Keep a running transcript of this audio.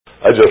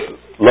I just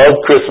love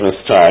Christmas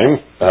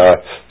time.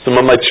 Some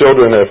of my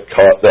children have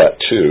caught that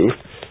too.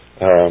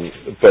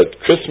 But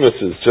Christmas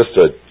is just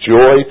a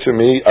joy to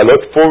me. I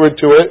look forward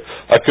to it.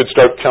 I could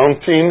start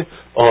counting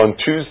on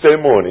Tuesday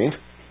morning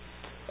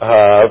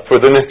for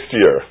the next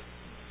year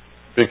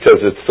because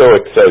it's so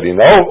exciting.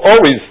 I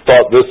always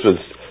thought this was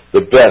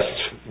the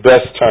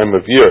best time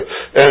of year.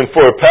 And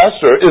for a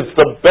pastor, it's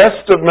the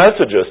best of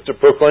messages to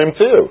proclaim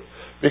too,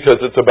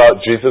 because it's about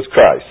Jesus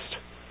Christ.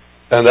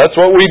 And that's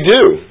what we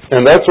do.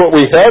 And that's what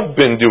we have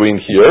been doing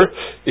here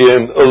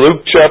in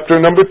Luke chapter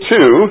number 2,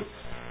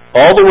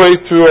 all the way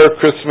through our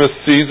Christmas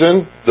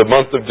season, the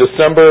month of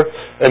December,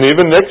 and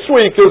even next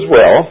week as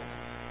well.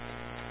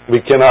 We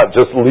cannot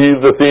just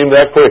leave the theme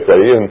that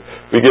quickly, and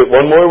we get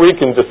one more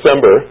week in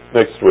December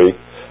next week.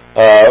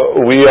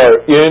 We are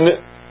in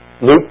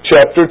Luke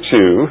chapter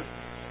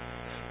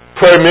 2,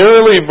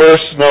 primarily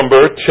verse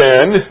number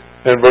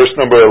 10 and verse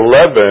number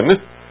 11,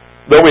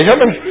 though we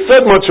haven't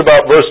said much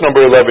about verse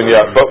number 11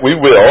 yet, but we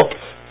will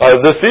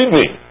this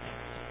evening.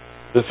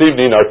 This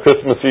evening, our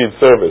Christmas Eve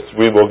service,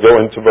 we will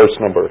go into verse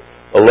number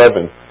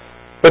 11.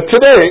 But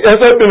today, as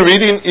I've been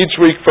reading each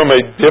week from a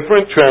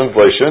different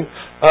translation,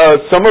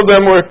 some of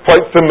them were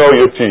quite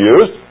familiar to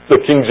you. The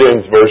King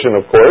James Version,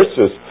 of course,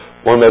 is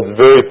one that's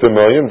very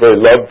familiar and very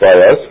loved by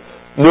us.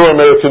 New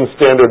American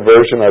Standard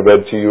Version, I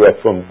read to you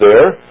from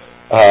there.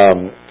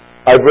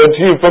 I've read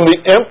to you from the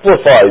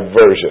Amplified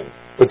Version,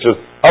 which is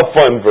a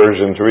fun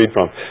version to read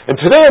from. And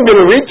today I'm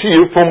going to read to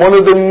you from one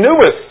of the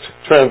newest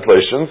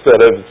translations that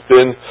has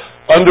been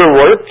under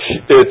work.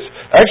 It's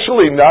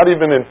actually not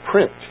even in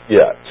print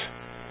yet.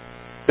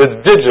 It's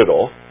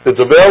digital. It's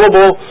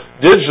available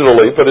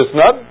digitally, but it's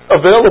not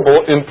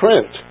available in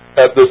print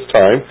at this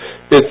time.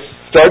 It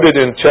started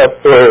in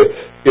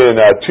 2011,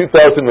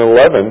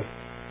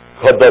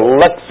 called the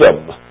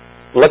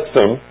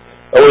Lexham,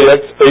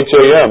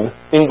 L-E-X-H-A-M,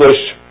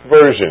 English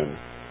version.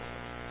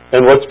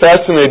 And what's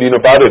fascinating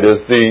about it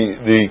is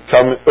the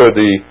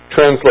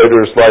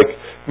translators, like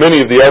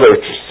many of the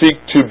others, seek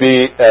to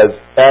be as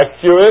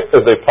accurate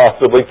as they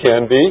possibly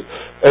can be,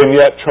 and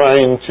yet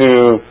trying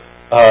to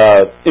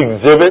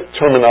exhibit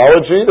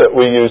terminology that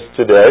we use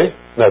today.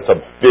 That's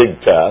a big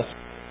task,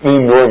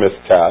 an enormous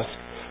task.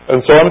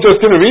 And so I'm just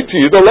going to read to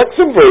you the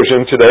Lexham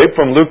version today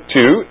from Luke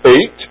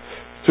 2:8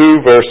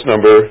 through verse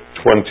number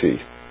 20.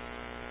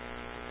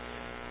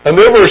 And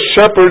there were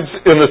shepherds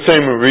in the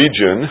same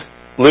region,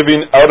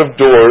 living out of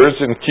doors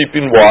and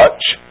keeping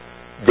watch,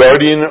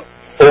 guarding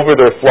over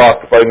their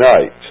flock by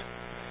night.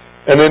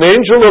 And an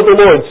angel of the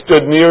Lord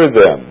stood near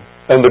them,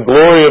 and the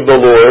glory of the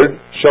Lord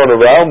shone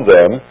around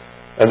them,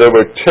 and they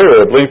were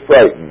terribly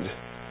frightened.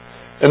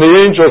 And the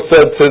angel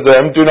said to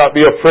them, "Do not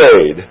be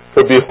afraid,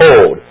 for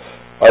behold,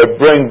 I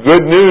bring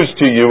good news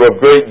to you of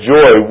great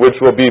joy, which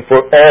will be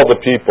for all the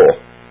people.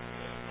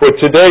 For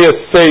today a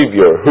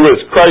Savior, who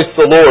is Christ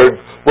the Lord,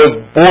 was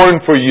born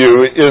for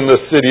you in the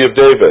city of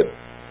David.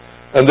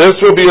 And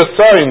this will be a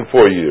sign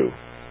for you.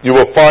 You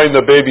will find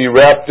the baby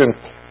wrapped in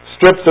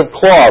strips of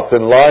cloth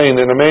and lying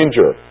in a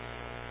manger."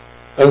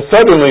 And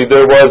suddenly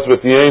there was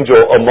with the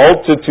angel a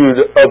multitude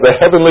of the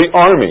heavenly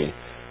army,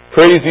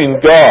 praising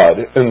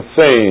God and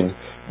saying,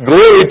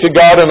 "Glory to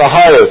God in the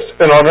highest,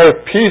 and on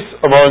earth peace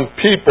among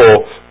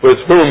people with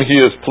whom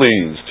he is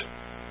pleased."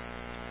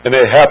 And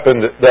it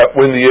happened that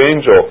when the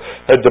angel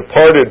had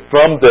departed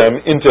from them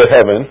into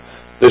heaven,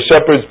 the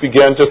shepherds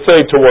began to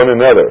say to one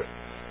another,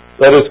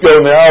 "Let us go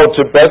now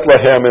to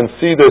Bethlehem and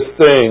see this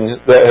thing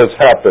that has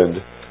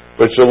happened,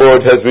 which the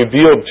Lord has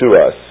revealed to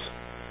us."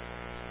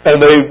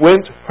 And they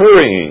went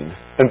hurrying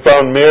and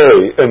found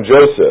Mary and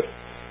Joseph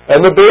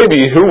and the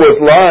baby who was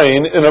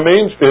lying in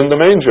the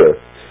manger.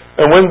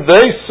 And when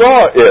they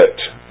saw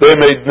it, they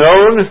made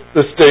known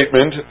the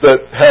statement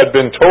that had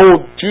been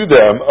told to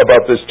them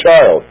about this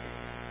child.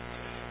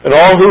 And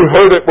all who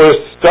heard it were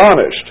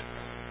astonished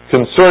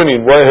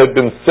concerning what had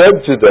been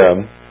said to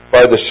them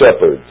by the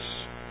shepherds.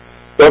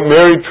 But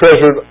Mary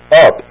treasured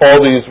up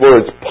all these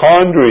words,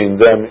 pondering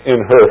them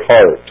in her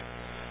heart.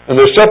 And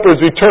the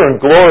shepherds returned,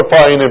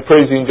 glorifying and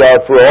praising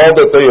God for all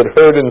that they had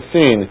heard and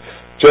seen,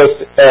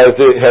 just as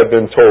it had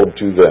been told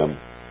to them.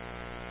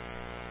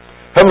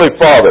 Heavenly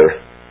Father,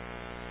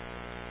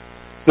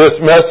 this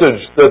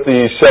message that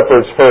the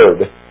shepherds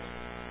heard,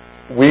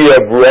 we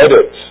have read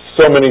it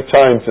so many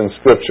times in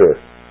Scripture,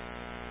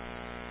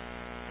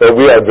 but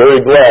we are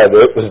very glad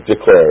it was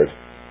declared,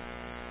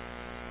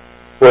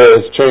 for it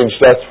has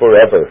changed us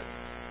forever.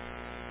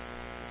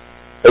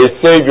 A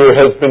Savior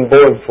has been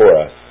born for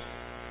us.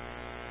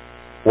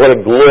 What a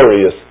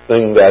glorious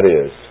thing that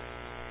is.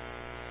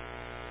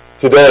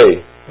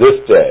 Today,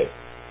 this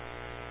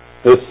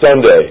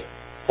Sunday,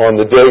 on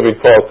the day we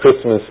call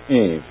Christmas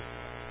Eve,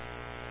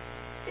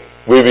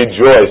 we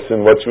rejoice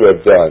in what you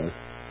have done.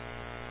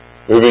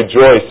 We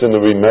rejoice in the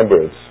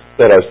remembrance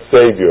that our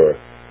Savior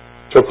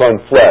took on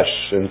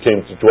flesh and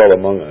came to dwell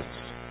among us.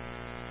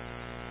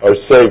 Our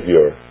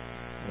Savior,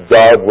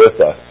 God with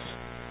us,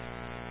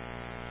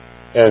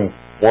 and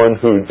one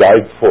who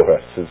died for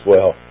us as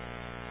well.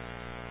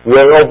 We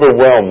are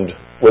overwhelmed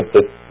with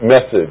the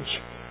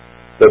message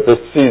that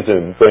this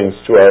season brings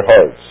to our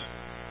hearts.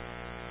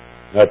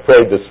 And I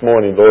prayed this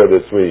morning, Lord,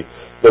 as we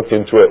look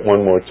into it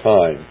one more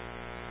time,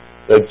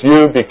 that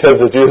you, because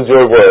it is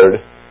your word,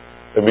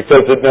 and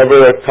because it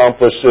never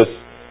accomplishes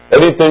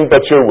anything but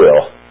your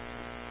will,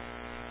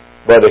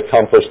 but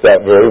accomplish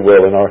that very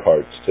will in our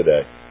hearts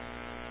today.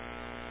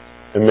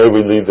 And may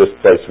we leave this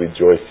place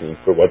rejoicing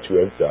for what you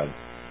have done.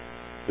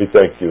 We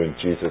thank you in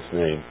Jesus'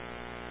 name.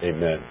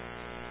 Amen.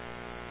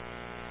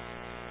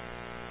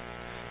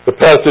 The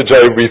passage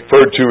I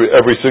refer to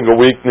every single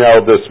week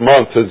now this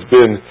month has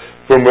been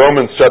from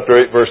Romans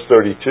chapter 8, verse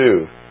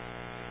 32.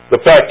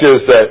 The fact is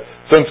that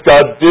since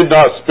God did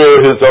not spare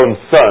his own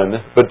Son,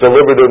 but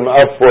delivered him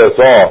up for us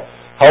all,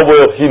 how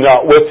will he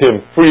not with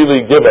him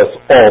freely give us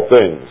all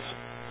things?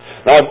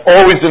 Now, I'm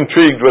always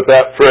intrigued with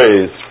that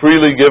phrase,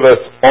 freely give us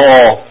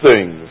all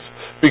things,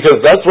 because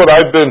that's what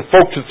I've been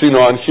focusing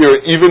on here,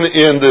 even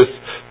in this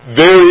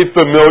very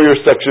familiar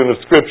section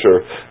of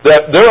Scripture,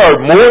 that there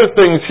are more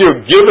things here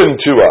given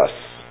to us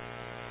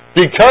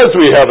because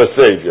we have a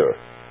Savior,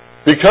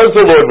 because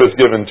the Lord was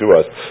given to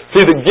us.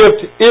 See, the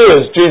gift is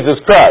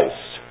Jesus Christ.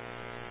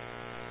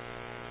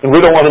 And we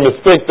don't want to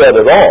mistake that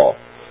at all.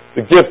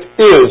 The gift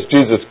is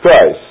Jesus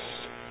Christ.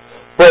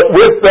 But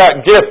with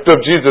that gift of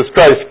Jesus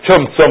Christ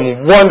come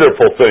some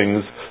wonderful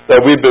things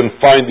that we've been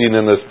finding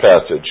in this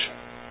passage.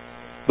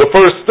 The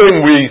first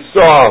thing we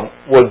saw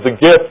was the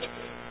gift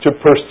to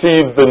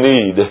perceive the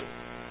need.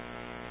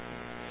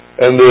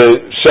 And the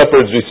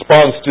shepherd's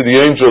response to the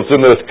angels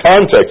in this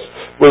context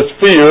was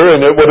fear,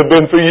 and it would have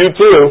been for you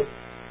too.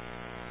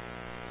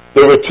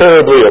 They were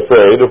terribly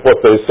afraid of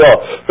what they saw.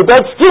 But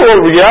that's still a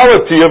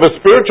reality of a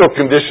spiritual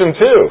condition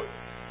too.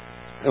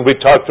 And we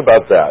talked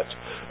about that.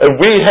 And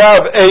we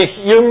have a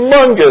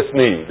humongous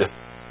need.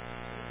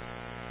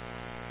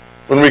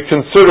 When we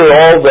consider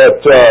all that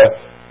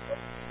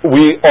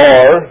we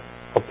are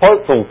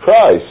apart from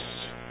Christ,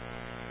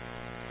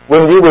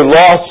 when we were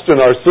lost in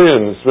our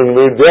sins, when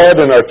we were dead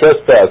in our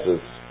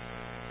trespasses,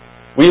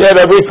 we had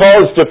every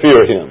cause to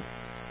fear him.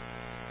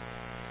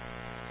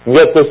 And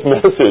yet this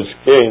message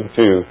came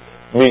to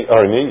meet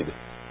our need.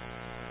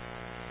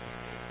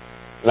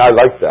 And I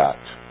like that.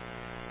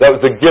 That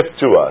was a gift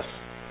to us,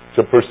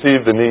 to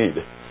perceive the need.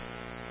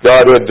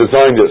 God had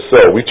designed it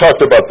so. We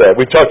talked about that.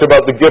 We talked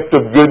about the gift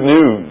of good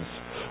news.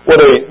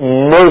 What a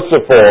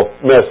merciful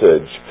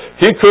message.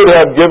 He could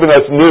have given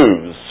us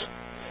news,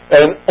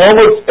 and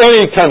almost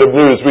any kind of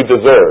news we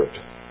deserved.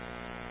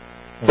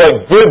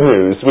 But good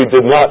news we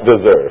did not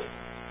deserve.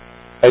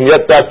 And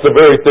yet that's the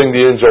very thing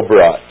the angel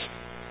brought.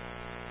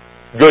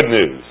 Good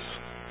news.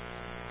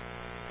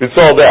 We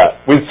saw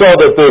that. We saw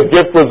that the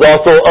gift was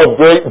also of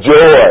great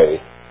joy.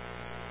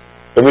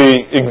 And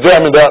we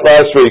examined that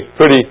last week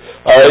pretty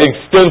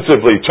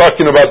extensively,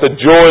 talking about the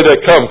joy that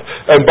comes.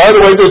 And by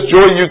the way, this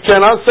joy you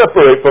cannot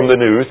separate from the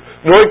news,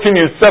 nor can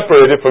you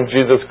separate it from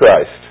Jesus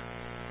Christ.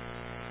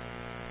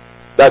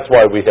 That's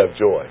why we have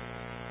joy.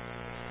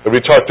 And we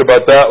talked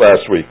about that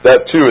last week.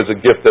 That too is a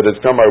gift that has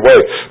come our way.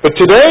 But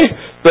today,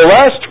 the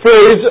last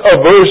phrase of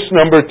verse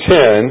number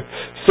 10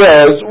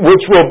 says,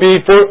 which will be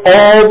for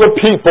all the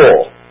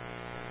people.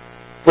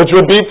 Which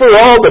will be for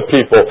all the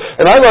people.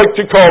 And I like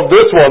to call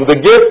this one the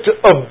gift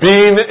of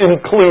being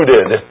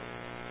included.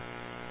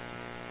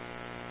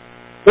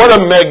 What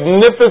a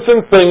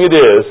magnificent thing it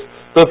is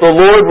that the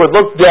Lord would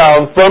look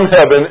down from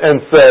heaven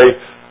and say,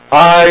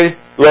 I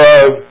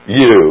love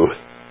you.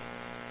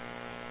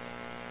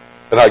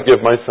 And I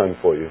give my Son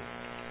for you.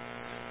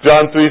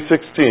 John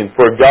 3:16,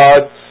 for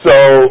God so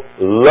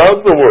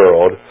loved the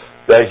world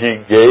that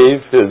he gave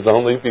his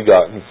only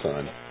begotten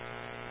Son.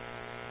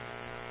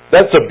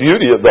 That's the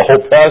beauty of the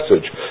whole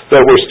passage that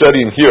we're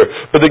studying here.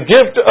 But the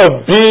gift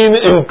of being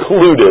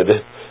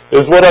included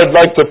is what I'd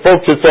like to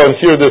focus on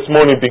here this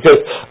morning, because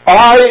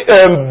I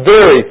am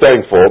very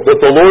thankful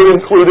that the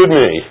Lord included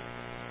me.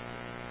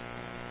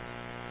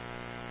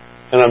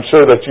 And I'm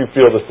sure that you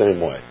feel the same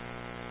way.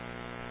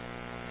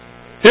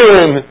 Here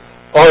in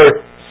our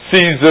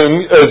season,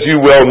 as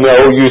you well know,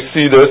 you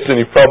see this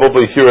and you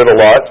probably hear it a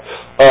lot.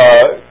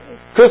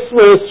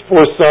 Christmas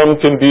for some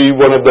can be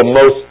one of the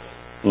most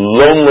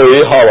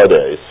lonely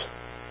holidays.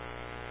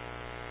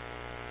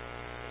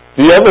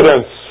 The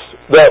evidence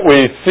that we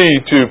see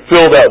to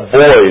fill that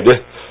void,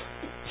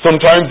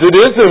 sometimes it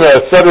is in a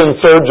sudden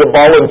surge of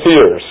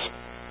volunteers,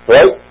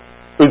 right?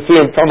 We see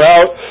them come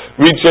out,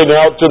 reaching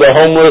out to the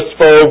homeless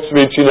folks,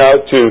 reaching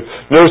out to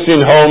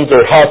nursing homes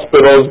or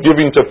hospitals,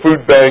 giving to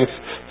food banks,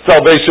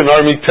 Salvation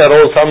Army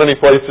kettles. How many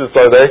places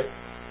are they?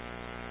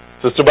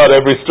 Just about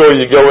every store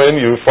you go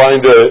in, you find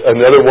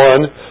another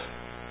one.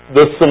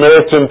 The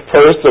Samaritan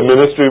Purse, a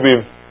ministry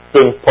we've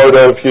been part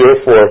of here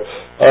for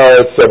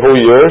several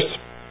years.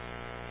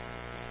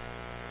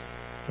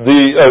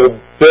 The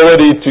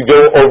ability to go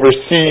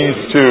overseas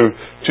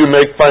to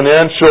make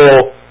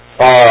financial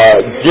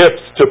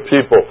gifts to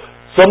people.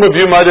 Some of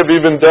you might have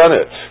even done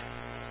it.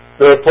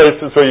 There are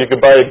places where you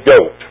could buy a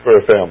goat for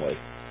a family.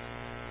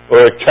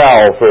 or a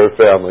cow for a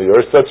family,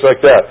 or such like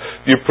that.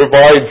 You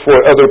provide for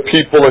other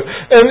people,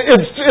 and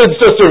it's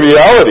just a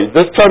reality.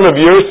 This time of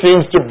year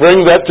seems to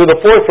bring that to the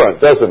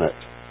forefront, doesn't it?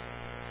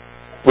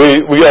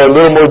 We are a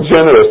little more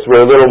generous,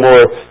 we're a little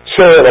more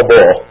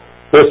charitable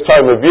this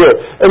time of year.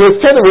 And it's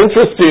kind of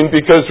interesting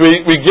because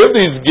we give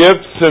these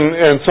gifts,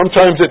 and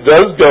sometimes it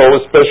does go,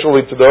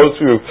 especially to those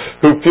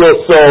who feel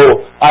so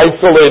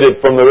isolated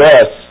from the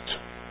rest,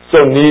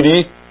 so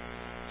needy,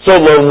 so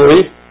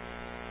lonely,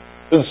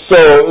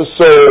 so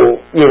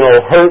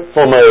hurt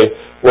from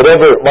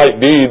whatever it might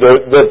be,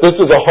 that this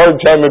is a hard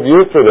time of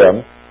year for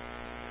them.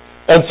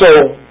 And so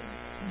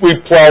we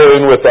plow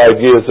in with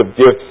ideas of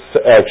gifts,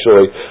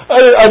 actually.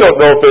 I don't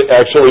know if it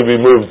actually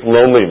removes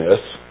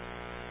loneliness,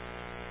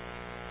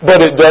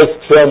 but it does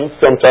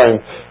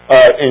sometimes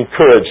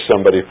encourage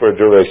somebody for a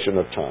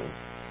duration of time.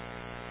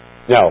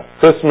 Now,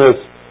 Christmas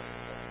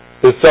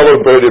is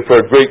celebrated for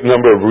a great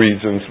number of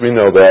reasons. We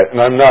know that. And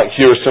I'm not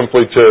here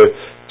simply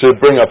to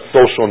bring up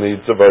social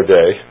needs of our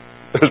day.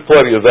 There's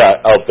plenty of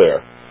that out there.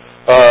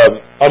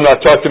 I'm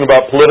not talking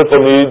about political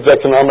needs,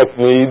 economic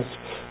needs,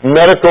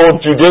 medical,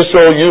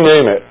 judicial, you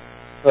name it.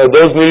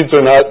 Those needs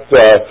are not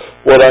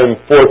what I'm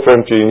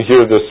forefronting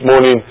here this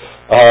morning.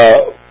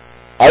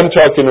 I'm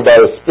talking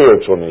about a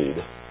spiritual need.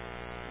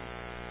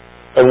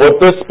 And what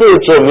this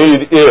spiritual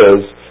need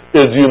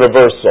is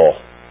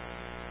universal.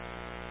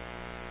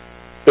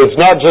 It's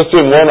not just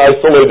in one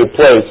isolated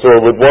place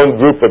or with one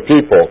group of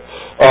people.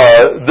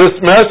 This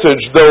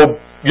message, though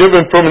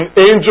given from an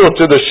angel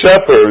to the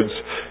shepherds,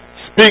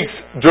 speaks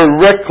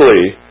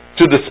directly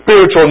to the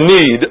spiritual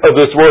need of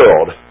this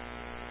world.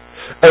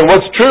 And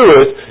what's true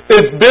is,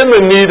 it's been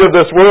the need of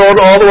this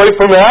world all the way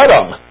from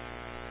Adam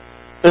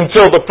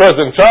until the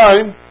present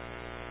time.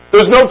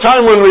 There's no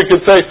time when we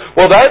could say,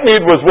 well, that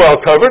need was well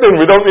covered and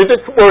we don't need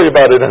to worry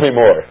about it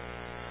anymore.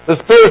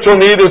 The spiritual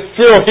need is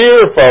still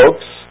here,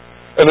 folks.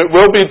 And it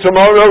will be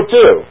tomorrow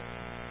too.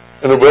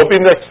 And it will be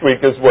next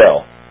week as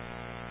well.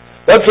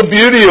 That's the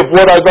beauty of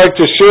what I'd like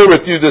to share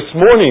with you this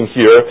morning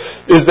here,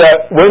 is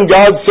that when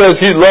God says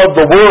He loved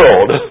the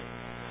world,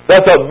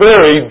 that's a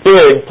very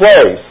big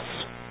place.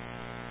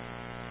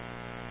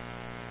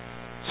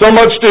 So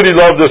much did He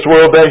love this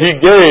world that He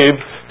gave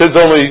His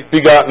only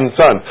begotten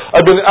Son.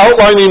 I've been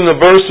outlining the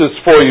verses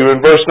for you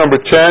in verse number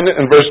 10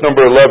 and verse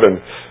number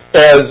 11.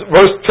 As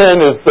verse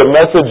 10 is the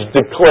message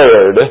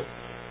declared,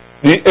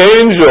 the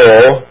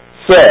angel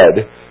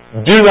said,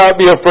 "Do not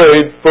be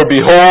afraid, for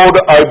behold,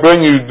 I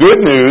bring you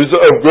good news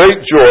of great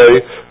joy,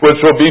 which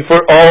will be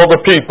for all the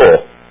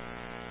people."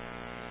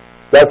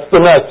 That's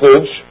the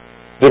message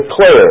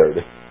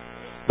declared.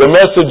 The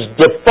message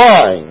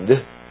defined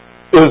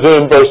is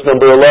in verse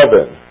number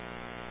 11.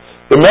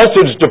 The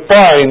message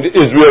defined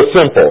is real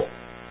simple.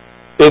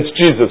 It's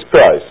Jesus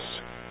Christ.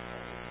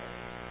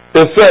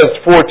 It says,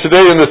 "For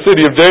today in the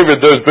city of David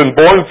there's been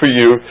born for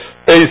you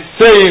a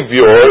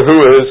Savior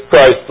who is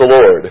Christ the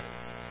Lord."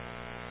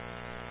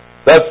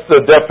 That's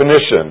the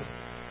definition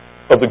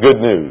of the good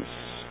news.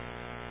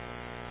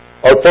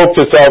 Our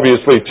focus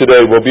obviously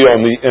today will be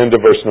on the end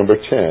of verse number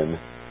 10,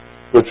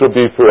 which will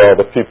be for all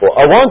the people.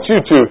 I want you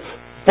to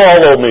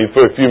follow me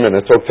for a few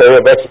minutes, okay,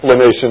 of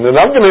explanation. And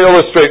I'm going to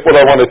illustrate what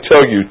I want to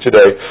tell you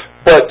today.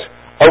 But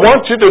I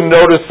want you to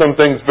notice some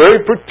things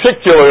very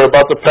particular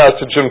about the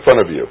passage in front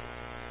of you.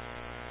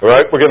 All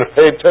right? We're going to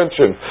pay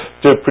attention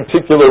to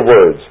particular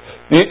words.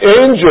 The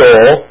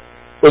angel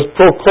was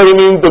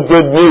proclaiming the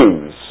good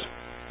news.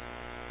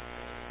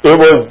 It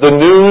was the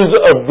news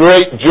of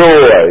great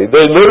joy.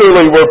 They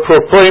literally were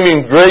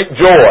proclaiming great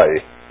joy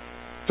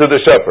to the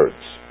shepherds.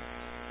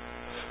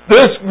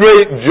 This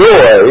great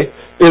joy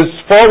is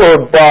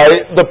followed by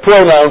the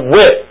pronoun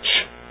which.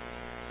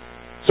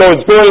 So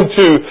it's going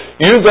to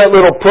use that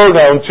little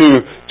pronoun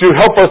to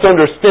help us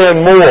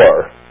understand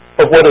more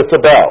of what it's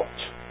about.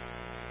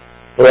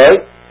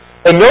 Right?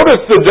 And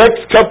notice the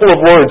next couple of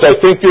words. I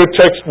think your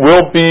text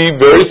will be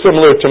very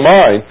similar to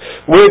mine.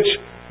 Which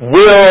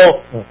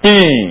will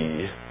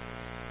be.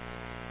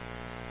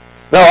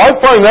 Now, I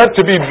find that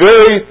to be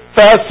very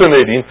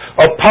fascinating.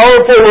 A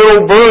powerful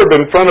little verb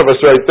in front of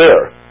us right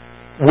there.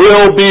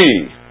 Will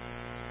be.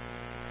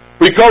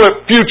 We call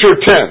it future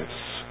tense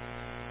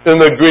in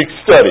the Greek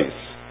studies.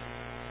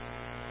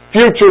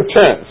 Future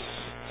tense.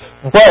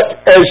 But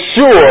as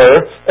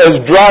sure as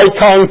dry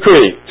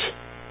concrete.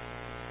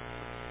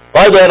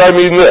 By that I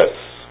mean this.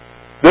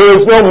 There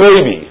is no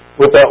maybe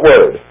with that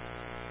word.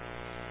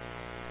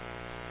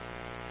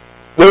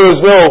 There is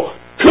no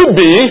could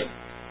be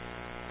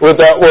with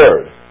that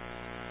word.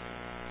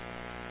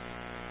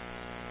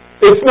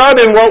 It's not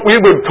in what we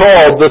would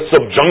call the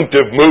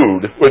subjunctive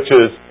mood, which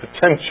is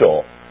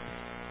potential.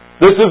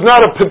 This is not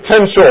a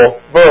potential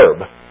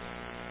verb.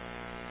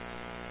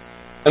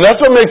 And that's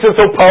what makes it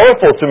so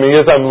powerful to me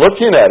as I'm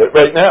looking at it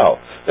right now.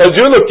 As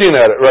you're looking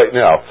at it right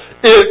now.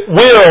 It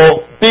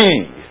will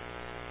be.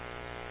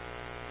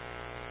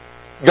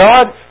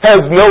 God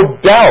has no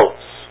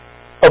doubts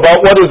about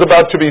what is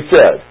about to be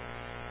said.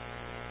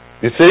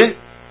 You see?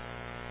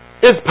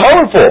 It's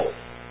powerful.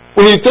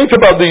 When you think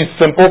about these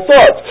simple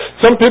thoughts,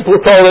 some people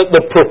call it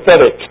the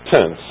prophetic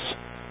tense,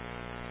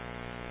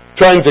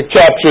 trying to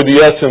capture the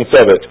essence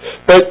of it.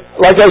 But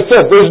like I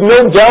said, there's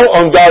no doubt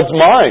on God's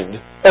mind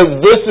as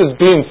this is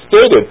being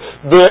stated.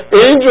 The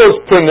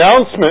angel's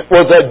pronouncement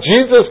was that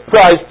Jesus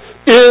Christ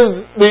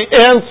is the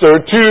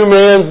answer to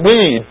man's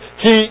need.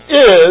 He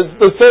is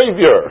the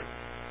Savior.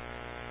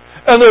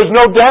 And there's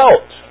no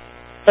doubt.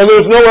 And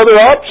there's no other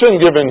option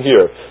given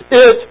here.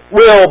 It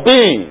will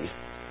be.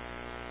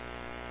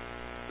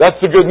 That's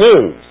the good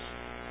news.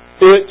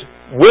 It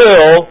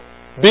will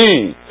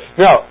be.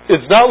 Now,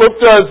 it's not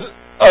looked as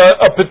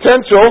a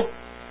potential,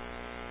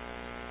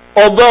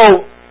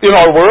 although in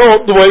our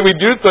world, the way we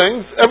do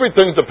things,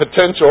 everything's a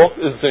potential,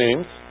 it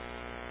seems.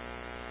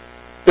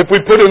 If we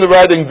put in the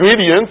right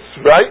ingredients,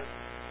 right?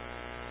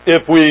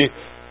 If we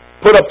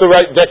put up the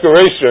right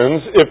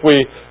decorations, if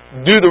we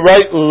do the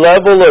right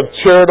level of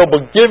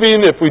charitable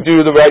giving, if we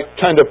do the right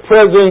kind of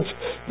present,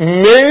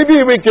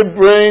 maybe we could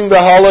bring the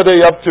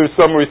holiday up to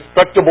some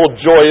respectable,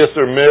 joyous,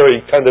 or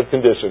merry kind of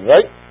condition,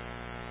 right?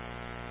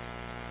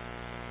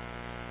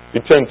 We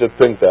tend to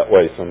think that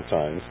way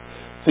sometimes.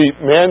 See,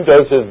 man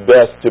does his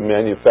best to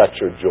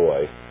manufacture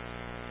joy.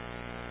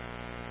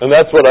 And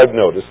that's what I've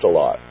noticed a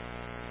lot.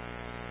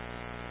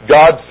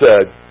 God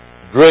said,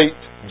 great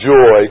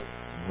joy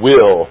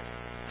will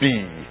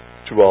be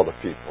to all the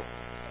people.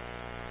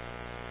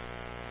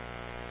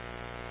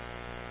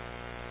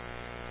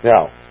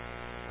 Now,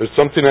 there's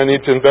something I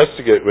need to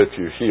investigate with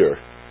you here,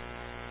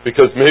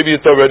 because maybe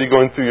it's already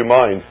going through your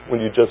mind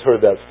when you just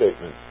heard that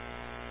statement.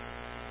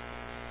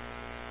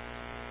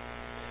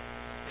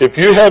 If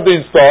you have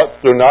these thoughts,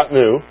 they're not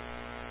new.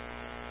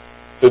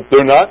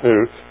 They're not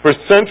new. For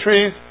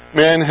centuries,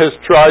 man has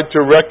tried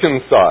to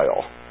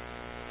reconcile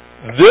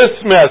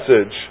this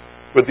message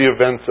with the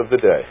events of the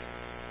day.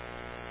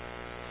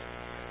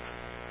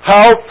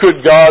 How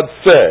could God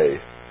say,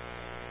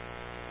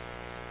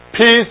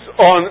 peace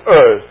on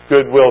earth,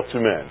 goodwill to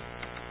men?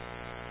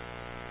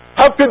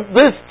 How could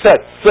this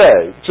text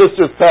say, just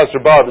as Pastor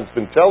Bob has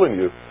been telling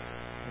you,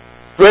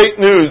 great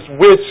news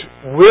which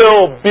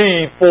will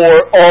be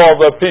for all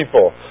the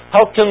people?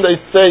 How can they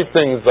say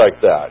things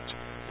like that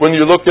when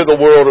you look at the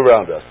world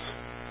around us?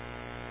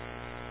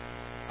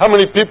 How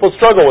many people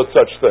struggle with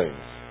such things?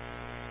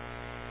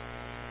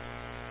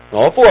 An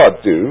awful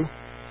lot do.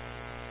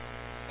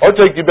 I'll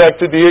take you back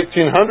to the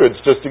 1800s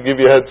just to give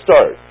you a head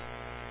start.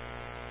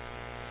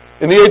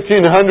 In the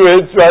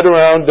 1800s, right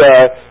around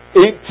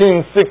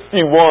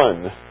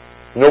 1861,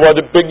 you know what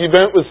a big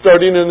event was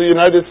starting in the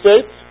United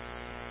States?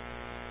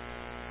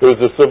 There was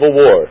a Civil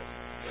War.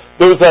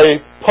 There was a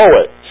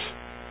poet,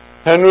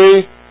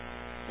 Henry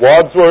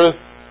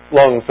Wadsworth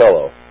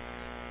Longfellow.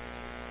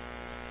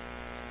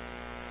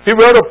 He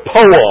wrote a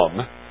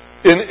poem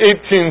in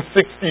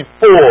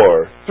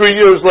 1864, 3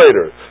 years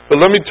later.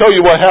 But let me tell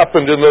you what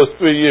happened in those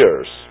 3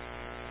 years.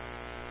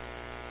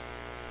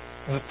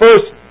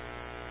 First,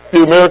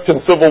 the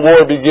American Civil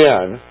War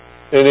began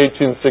in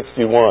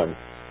 1861.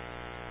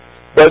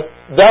 But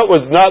that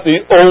was not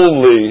the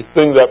only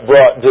thing that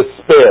brought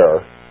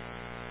despair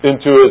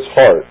into his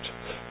heart.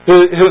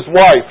 His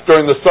wife,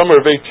 during the summer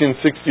of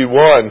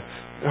 1861,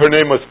 her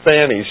name was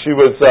Fanny. She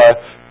was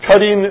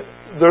cutting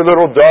their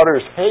little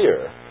daughter's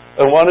hair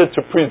and wanted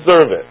to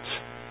preserve it.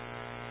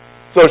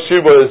 So she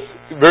was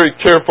very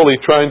carefully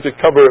trying to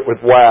cover it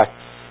with wax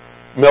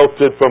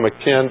melted from a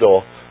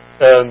candle,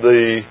 and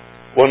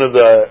one of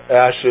the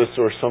ashes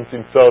or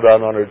something fell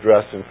down on her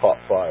dress and caught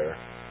fire.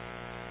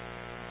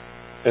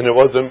 And it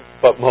wasn't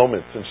but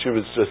moments, and she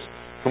was just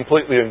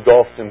completely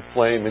engulfed in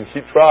flame. And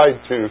he tried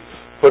to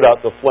put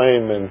out the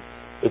flame, and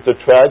it's a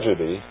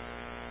tragedy,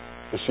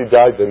 but she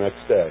died the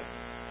next day.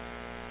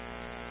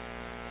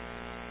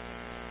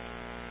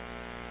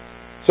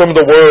 Some of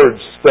the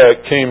words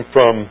that came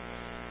from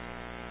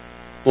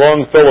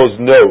Longfellow's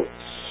notes.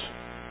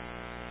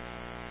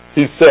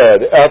 He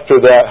said,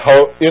 after that,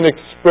 how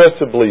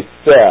inexpressibly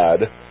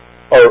sad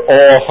are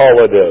all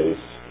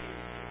holidays.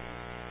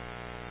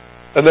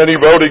 And then he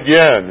wrote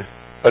again,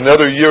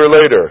 another year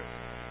later,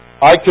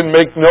 I can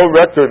make no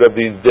record of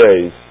these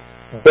days.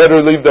 Better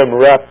leave them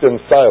wrapped in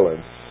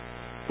silence.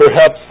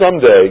 Perhaps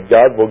someday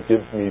God will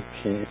give me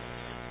peace.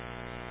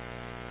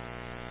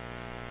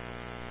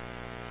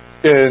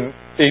 In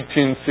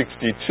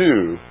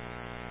 1862,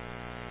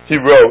 he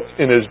wrote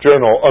in his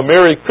journal, a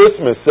Merry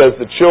Christmas, says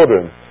the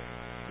children,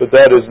 but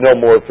that is no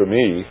more for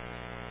me.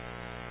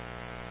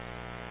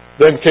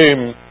 Then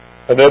came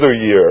another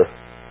year,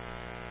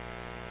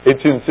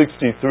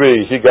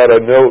 1863, he got a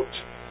note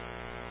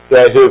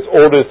that his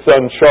oldest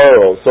son,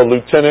 Charles, a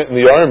lieutenant in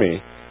the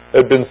army,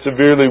 had been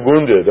severely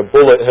wounded. A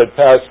bullet had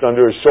passed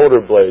under his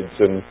shoulder blades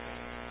and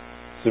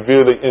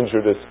severely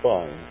injured his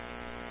spine.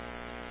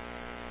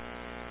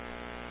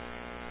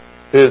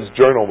 His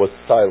journal was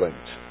silent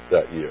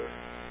that year.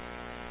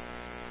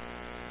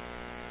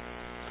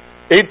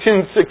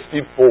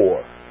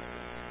 1864,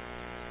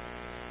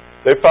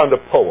 they found a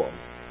poem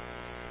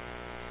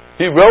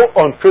he wrote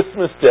on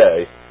Christmas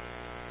Day,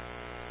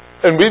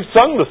 and we've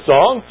sung the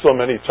song so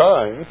many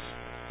times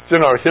It's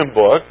in our hymn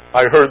book.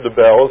 I heard the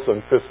bells on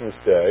Christmas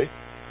Day.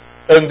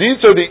 And these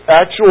are the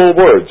actual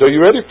words. Are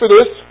you ready for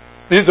this?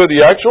 These are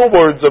the actual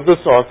words of the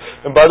song.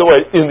 And by the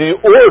way, in the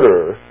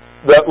order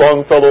that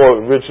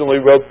Longfellow originally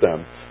wrote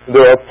them.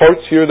 There are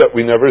parts here that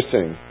we never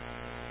sing.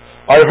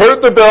 I heard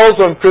the bells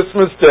on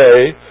Christmas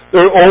Day,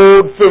 their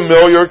old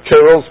familiar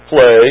carols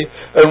play,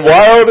 and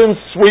wild and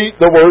sweet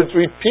the words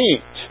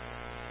repeat,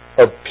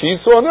 of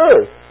peace on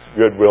earth,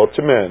 goodwill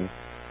to men.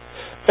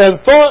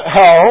 And thought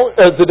how,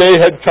 as the day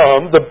had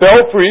come, the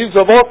belfries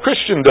of all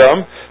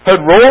Christendom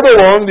had rolled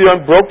along the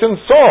unbroken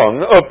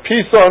song of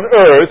peace on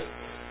earth,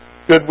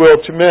 goodwill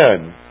to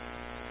men.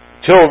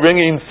 Till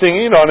ringing,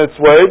 singing on its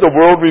way, the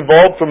world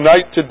revolved from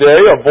night to day,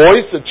 a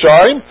voice, a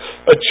chime,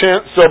 a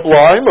chant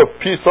sublime of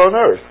peace on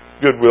earth,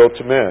 goodwill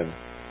to men.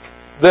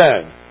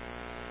 Then,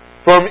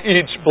 from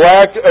each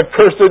black,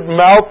 accursed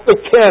mouth, the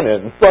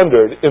cannon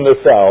thundered in the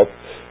south,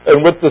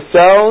 and with the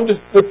sound,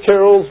 the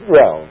carols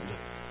drowned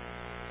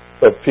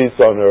of peace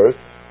on earth,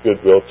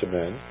 goodwill to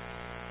men.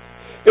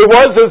 It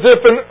was as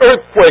if an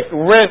earthquake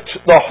rent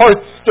the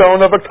hearthstone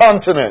of a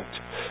continent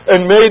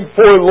and made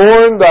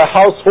forlorn the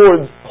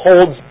households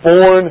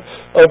born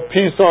of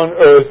peace on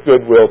earth,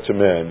 goodwill to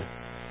men.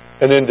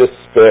 And in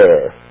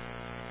despair,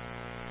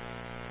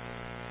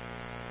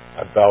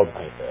 I bowed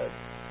my head.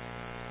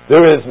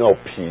 There is no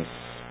peace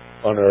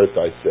on earth,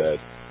 I said,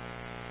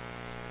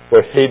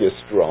 for hate is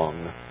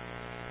strong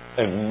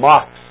and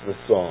mocks the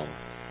song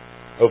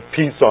of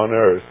peace on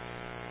earth,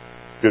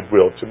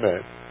 goodwill to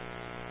men.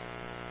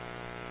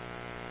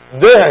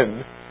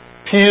 Then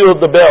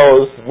pealed the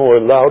bells more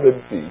loud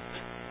and deep.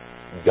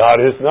 God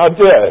is not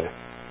dead,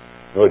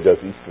 nor does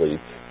he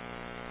sleep.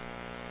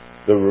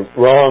 The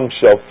wrong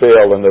shall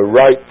fail and the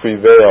right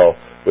prevail,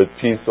 with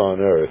peace on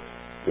earth,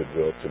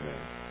 goodwill to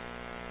men.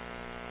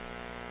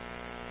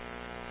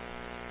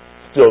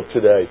 Still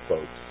today,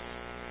 folks,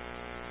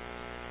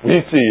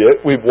 we see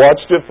it. We've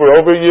watched it for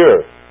over a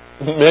year.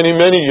 Many,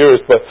 many years,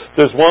 but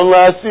there's one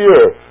last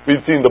year.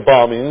 We've seen the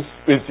bombings,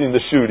 we've seen the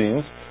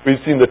shootings,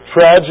 we've seen the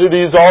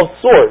tragedies of all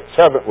sorts,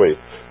 haven't we?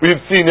 We've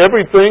seen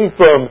everything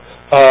from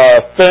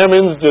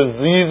famines,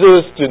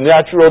 diseases, to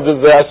natural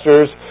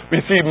disasters.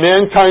 We see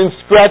mankind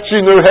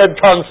scratching their head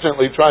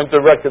constantly trying to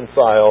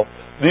reconcile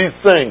these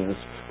things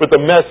with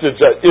the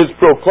message that is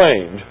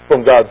proclaimed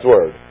from God's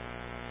Word.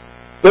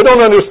 They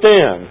don't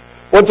understand.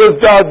 What does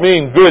God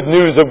mean? Good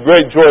news of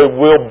great joy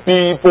will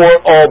be for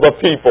all the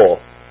people.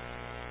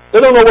 They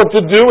don't know what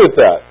to do with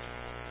that.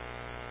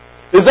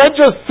 Is that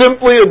just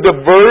simply a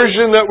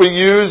diversion that we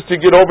use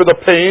to get over the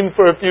pain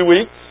for a few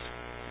weeks?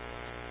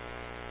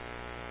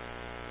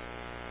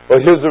 Well,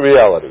 here's the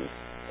reality.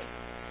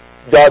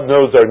 God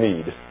knows our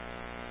need.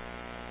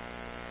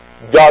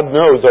 God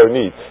knows our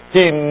need.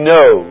 He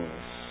knows.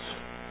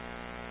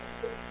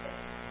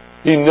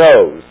 He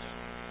knows.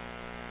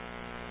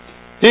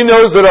 He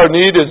knows that our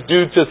need is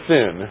due to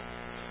sin.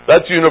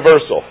 That's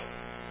universal.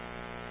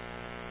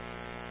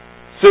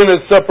 Sin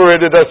has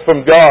separated us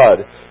from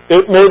God.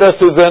 It made us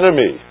his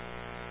enemy.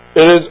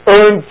 It has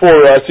earned for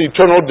us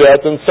eternal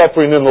death and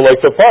suffering in the lake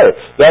of fire.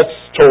 That's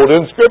told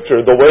in Scripture.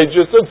 The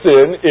wages of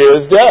sin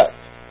is death.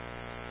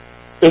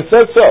 It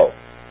says so.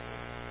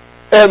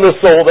 And the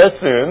soul that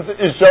sins,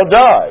 it shall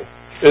die.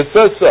 It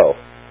says so.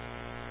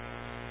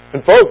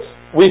 And folks,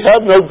 we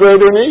have no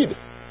greater need.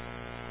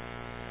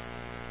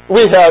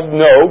 We have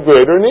no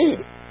greater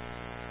need.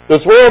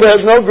 This world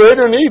has no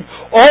greater need.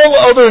 All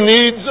other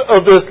needs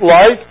of this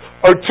life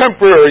are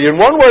temporary in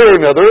one way or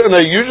another, and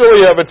they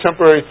usually have a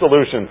temporary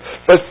solution.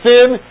 But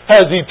sin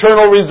has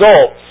eternal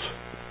results.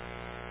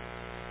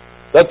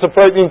 That's the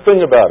frightening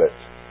thing about it.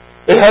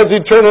 It has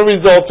eternal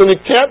results, and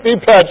it can't be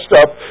patched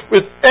up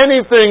with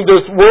anything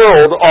this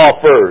world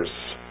offers.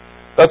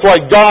 That's why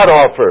God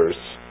offers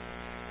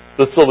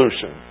the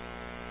solution.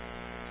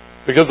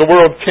 Because the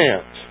world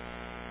can't.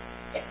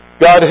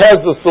 God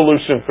has the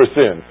solution for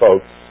sin,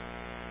 folks.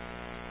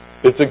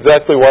 It's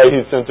exactly why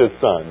he sent his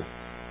Son,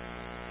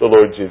 the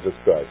Lord Jesus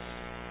Christ.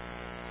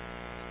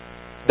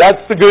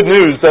 That's the good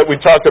news that we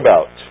talk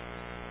about.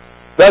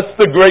 That's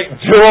the great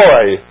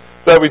joy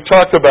that we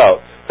talk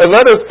about. And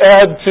let us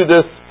add to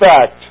this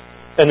fact,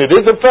 and it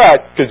is a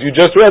fact, because you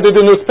just read it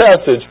in this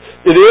passage,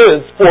 it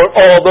is for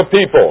all the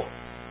people.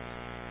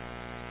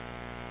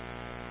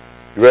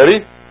 You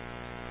ready?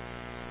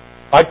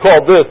 I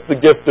call this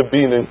the gift of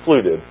being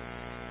included.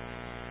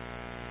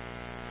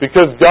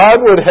 Because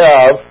God would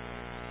have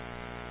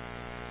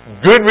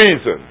good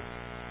reason.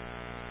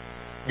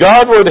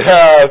 God would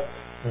have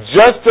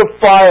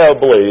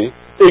justifiably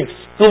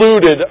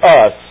excluded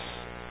us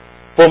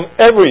from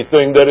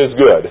everything that is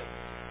good.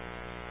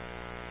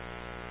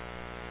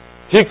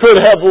 He could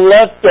have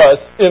left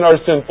us in our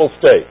sinful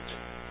state.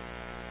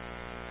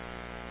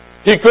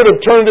 He could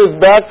have turned his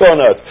back on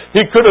us.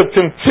 He could have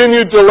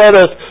continued to let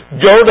us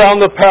go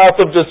down the path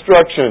of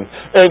destruction,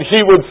 and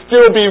he would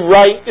still be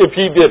right if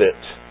he did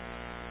it.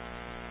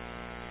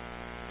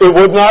 It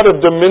would not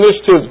have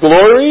diminished his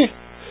glory.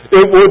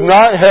 It would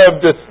not have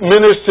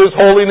diminished his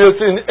holiness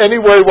in any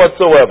way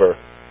whatsoever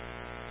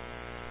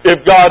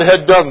if God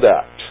had done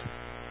that.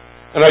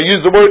 And I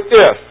use the word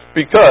if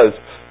because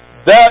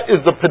that is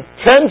the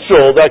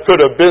potential that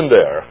could have been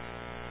there,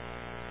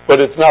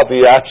 but it's not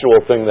the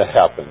actual thing that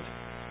happened.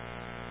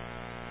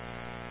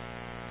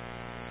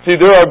 See,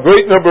 there are a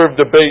great number of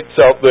debates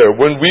out there.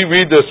 When we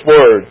read this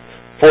word,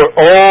 for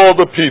all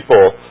the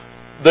people,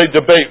 they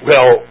debate,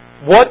 well,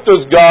 what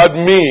does God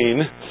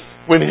mean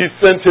when He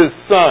sent His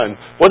Son?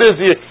 What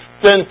is the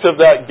extent of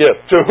that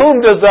gift? To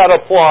whom does that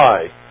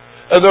apply?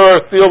 And there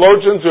are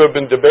theologians who have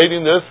been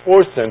debating this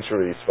for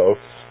centuries,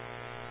 folks.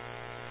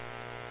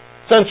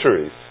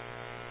 Centuries.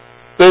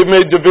 They've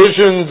made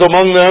divisions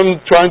among them,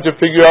 trying to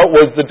figure out,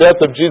 was the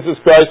death of Jesus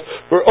Christ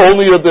for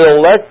only the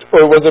elect,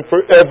 or was it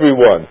for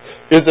everyone?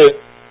 Is it,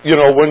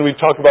 when we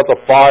talk about the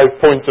 5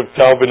 points of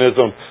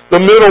Calvinism,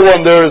 the middle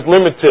one there is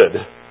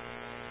limited,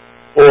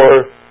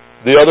 or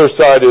the other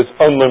side is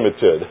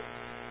unlimited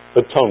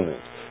atonement.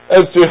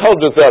 As to how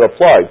does that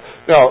apply?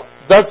 Now,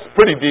 that's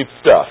pretty deep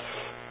stuff.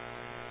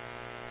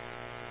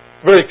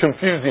 Very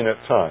confusing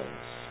at times.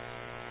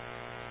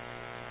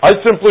 I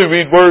simply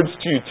read words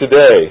to you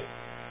today,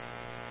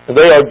 and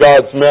they are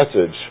God's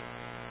message,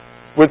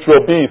 which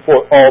will be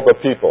for all the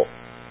people.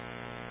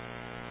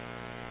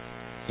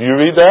 Do you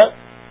read that?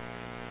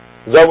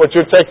 Is that what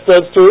your text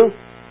says too?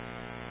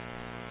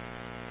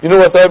 You know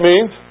what that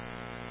means?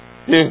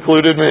 He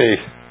included me.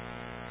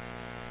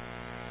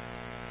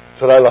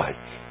 That's what I like.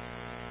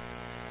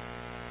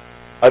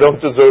 I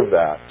don't deserve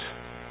that.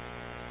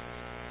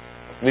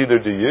 Neither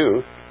do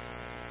you.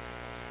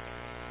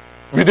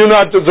 We do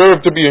not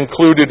deserve to be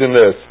included in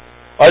this.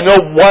 I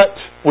know what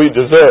we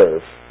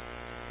deserve,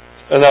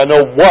 and I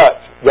know what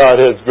God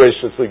has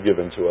graciously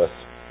given to us.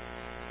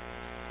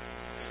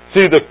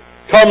 See, the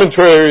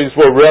commentaries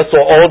will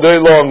wrestle all day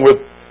long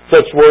with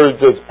such words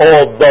as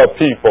all the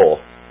people.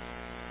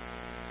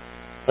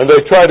 And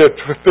they try to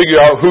figure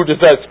out who does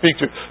that speak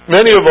to.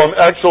 Many of them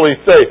actually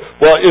say,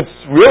 well, it's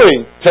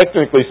really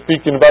technically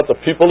speaking about the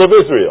people of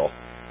Israel.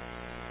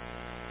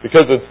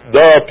 Because it's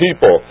the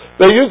people.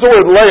 They use the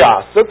word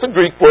laos. That's a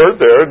Greek word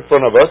there in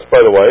front of us,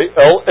 by the way.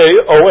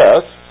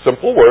 L-A-O-S.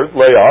 Simple word,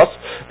 laos.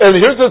 And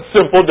here's its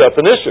simple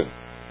definition.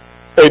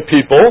 A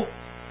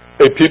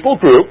people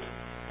group,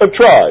 a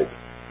tribe,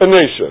 a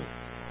nation.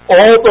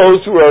 All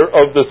those who are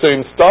of the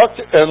same stock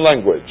and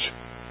language.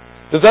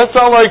 Does that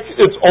sound like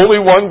it's only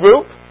one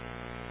group?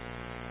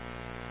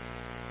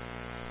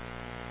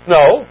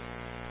 No,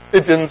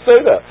 it didn't say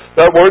that.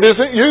 That word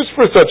isn't used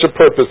for such a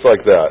purpose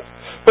like that.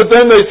 But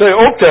then they say,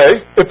 okay,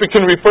 if it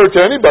can refer to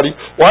anybody,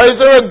 why is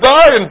there a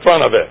the in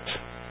front of it?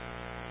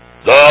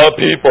 The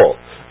people.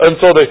 And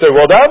so they say,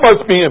 well, that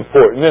must be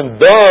important. And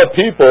the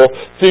people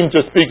seem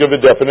to speak of a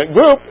definite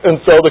group.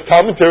 And so the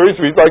commentaries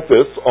read like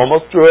this,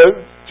 almost to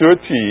a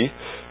T.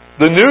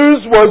 The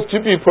news was to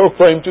be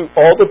proclaimed to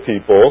all the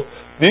people.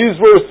 These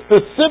were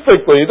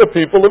specifically the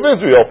people of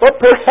Israel.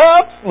 But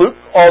perhaps Luke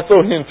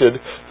also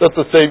hinted that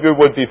the Savior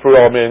would be for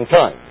all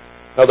mankind.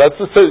 Now that's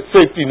a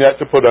safety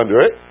net to put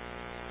under it.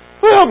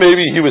 Well,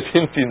 maybe he was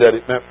hinting that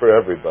it meant for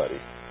everybody.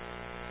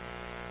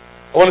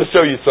 I want to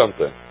show you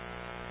something.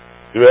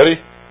 You ready?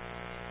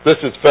 This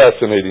is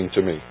fascinating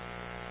to me.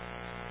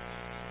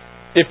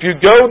 If you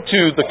go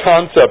to the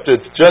concept,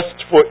 it's just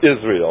for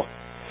Israel.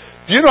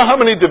 Do you know how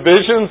many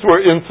divisions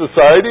were in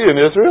society in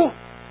Israel?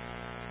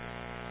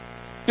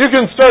 You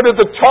can start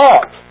at the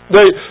top.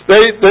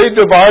 They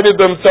divided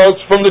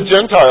themselves from the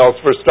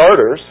Gentiles, for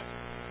starters.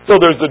 So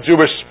there's the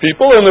Jewish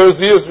people and there's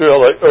the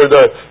Israelite or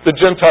the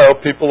Gentile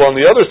people on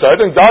the other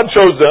side, and God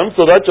chose them,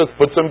 so that just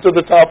puts them to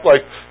the top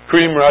like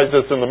cream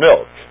rises in the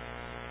milk.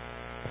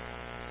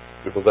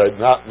 People say,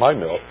 not my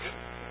milk.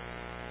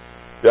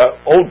 Yeah,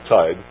 old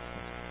tide.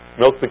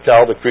 Milk the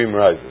cow, the cream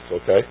rises,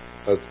 okay?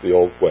 That's the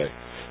old way.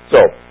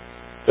 So,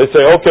 they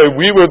say, okay,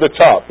 we were the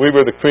top. We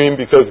were the cream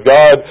because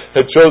God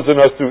had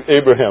chosen us through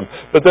Abraham.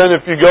 But then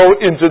if you go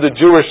into the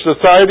Jewish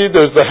society,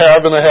 there's the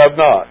have and the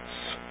have-nots.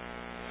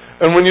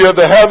 And when you have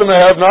the have and the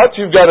have-nots,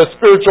 you've got a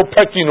spiritual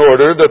pecking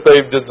order that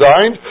they've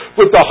designed,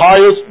 with the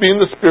highest being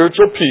the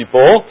spiritual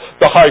people,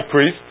 the high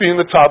priest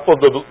being the top of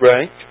the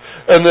rank,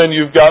 and then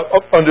you've got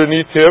up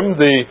underneath him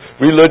the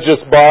religious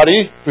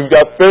body. We've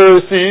got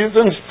Pharisees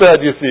and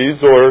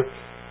Sadducees, or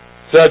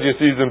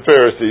Sadducees and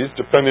Pharisees,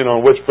 depending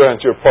on which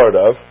branch you're part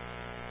of,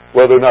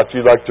 whether or not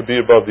you like to be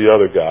above the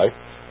other guy.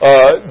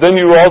 Then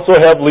you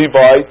also have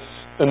Levites,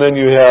 and then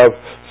you have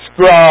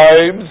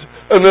scribes,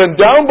 and then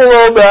down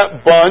below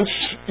that bunch,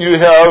 you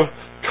have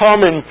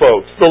common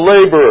folks, the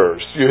laborers.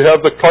 You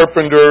have the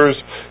carpenters.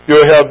 You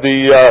have the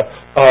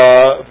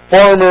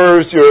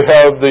farmers. You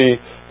have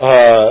the,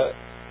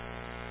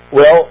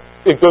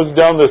 it goes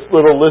down this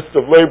little list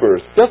of laborers.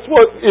 Guess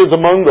what is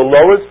among the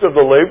lowest of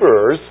the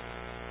laborers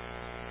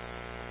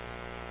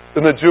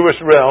in the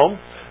Jewish realm?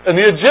 And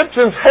the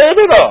Egyptians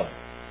hated them.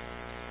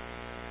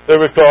 They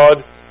were called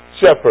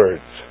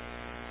shepherds.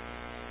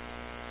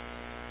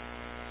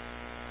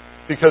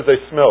 Because they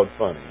smelled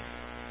funny.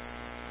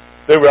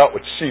 They were out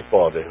with sheep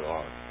all day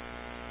long.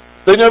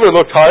 They never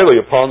looked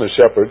highly upon the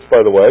shepherds, by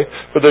the way,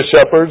 but the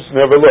shepherds,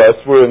 nevertheless,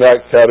 were in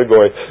that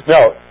category.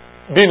 Now,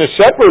 Being a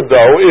shepherd,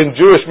 though, in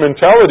Jewish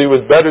mentality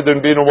was better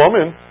than being a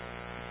woman.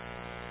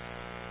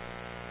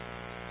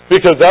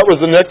 Because that was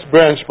the next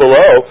branch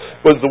below,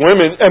 was the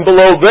women, and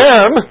below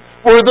them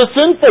were the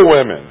sinful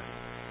women.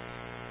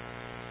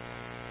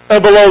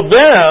 And below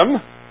them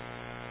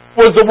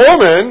was a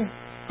woman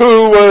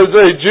who was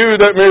a Jew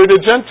that married a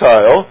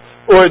Gentile,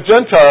 or a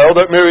Gentile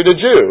that married a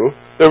Jew.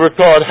 They were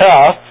called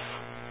half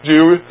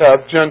Jew,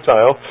 half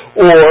Gentile,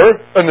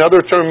 or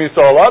another term you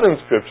saw a lot in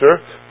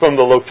Scripture, from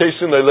the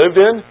location they lived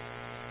in,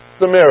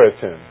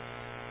 Samaritan.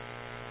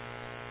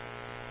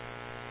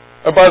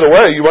 And by the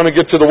way, you want to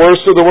get to the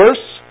worst of the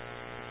worst?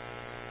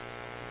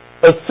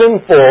 A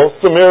sinful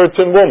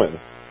Samaritan woman.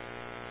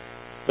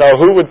 Now,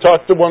 who would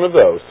talk to one of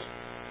those?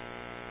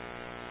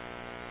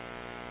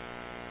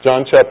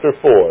 John chapter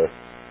 4.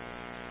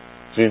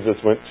 Jesus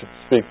went to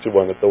speak to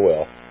one at the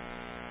well.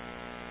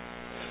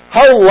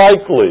 How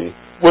likely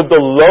would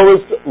the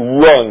lowest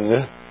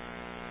rung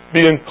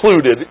be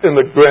included in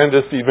the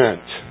grandest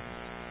event?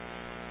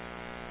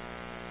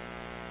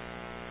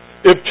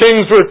 If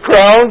kings were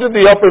crowned,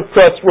 the upper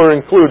crust were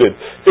included.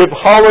 If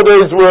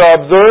holidays were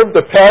observed,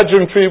 the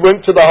pageantry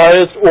went to the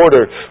highest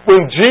order.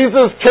 When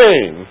Jesus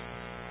came,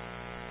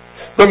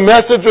 the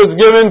message was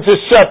given to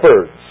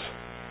shepherds.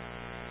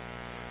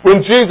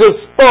 When Jesus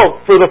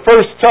spoke for the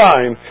first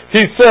time,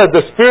 He said,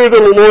 "The Spirit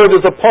of the Lord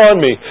is upon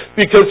me,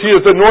 because He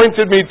has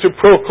anointed me to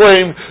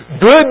proclaim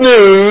good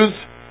news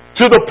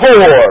to the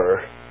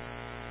poor,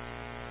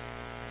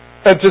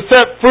 and to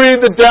set free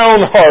the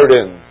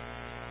downhearted,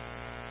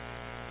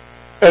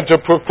 and to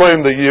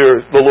proclaim the year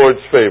of the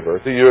Lord's favor,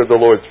 the year of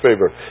the Lord's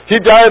favor." He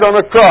died on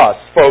a cross,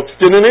 folks,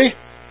 didn't He?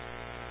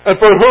 And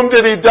for whom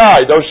did He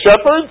die? Those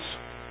shepherds?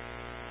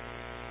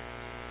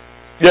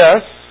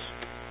 Yes.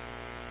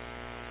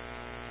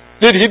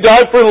 Did He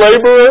die for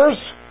laborers?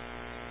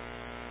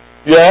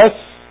 Yes.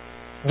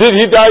 Did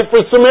He die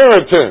for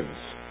Samaritans?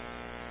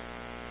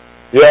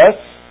 Yes.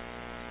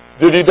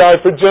 Did He die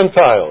for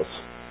Gentiles?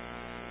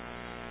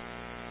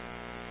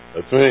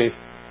 That's me.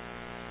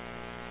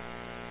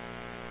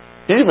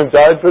 He even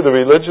died for the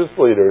religious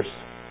leaders.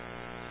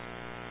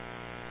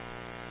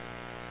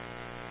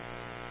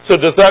 So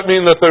does that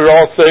mean that they're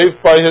all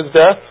saved by His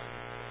death?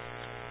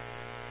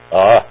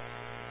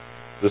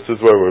 This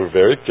is where we're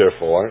very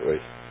careful, aren't we?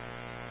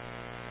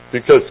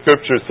 Because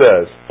Scripture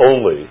says,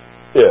 only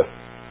if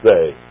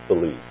they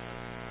believe.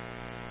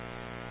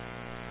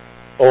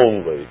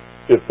 Only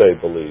if they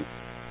believe.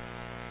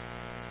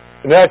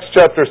 In Acts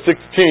chapter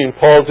 16,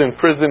 Paul's in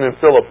prison in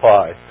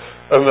Philippi.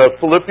 And the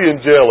Philippian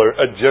jailer,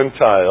 a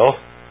Gentile,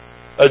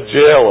 a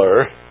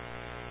jailer,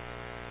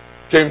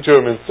 came to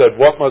him and said,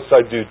 "What must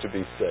I do to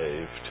be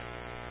saved?"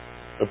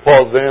 And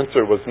Paul's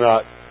answer was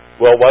not,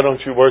 "Well, why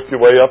don't you work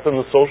your way up in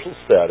the social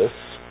status,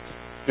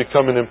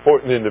 become an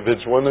important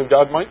individual, and then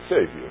God might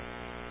save you."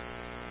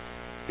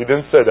 He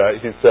didn't say that.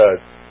 He said,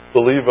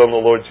 "Believe on the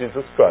Lord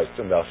Jesus Christ,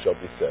 and thou shalt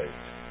be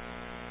saved."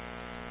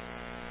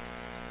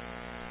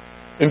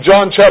 In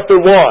John chapter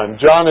 1,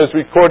 John is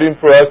recording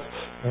for us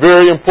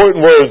very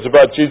important words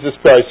about Jesus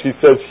Christ. He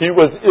says, "He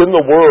was in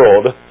the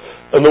world,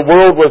 and the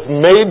world was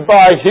made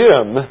by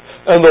Him,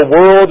 and the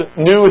world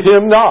knew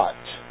Him not."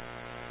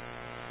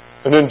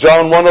 And in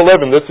John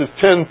 1:11, this is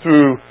 10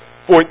 through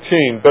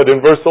 14, but in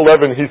verse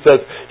 11 he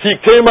says, "He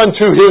came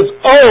unto His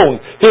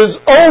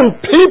own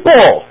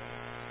people,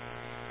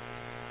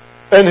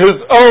 and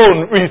His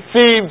own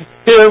received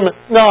Him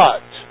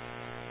not.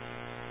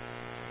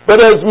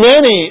 But as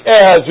many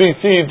as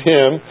received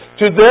Him,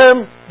 to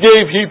them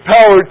gave He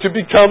power to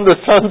become the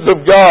sons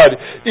of God,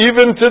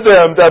 even to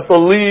them that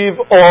believe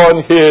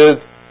on His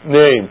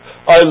name."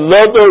 I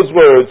love those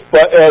words,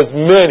 but as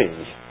many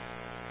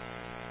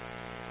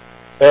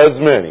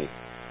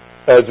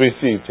as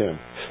received Him.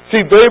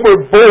 See, they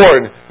were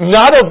born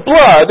not of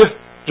blood,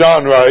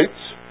 John writes.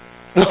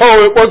 No,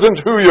 it wasn't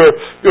who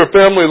your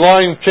family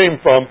line came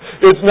from.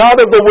 It's not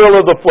of the will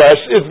of the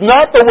flesh. It's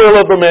not the will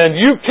of the man.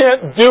 You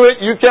can't do it.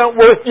 You can't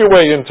work your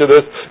way into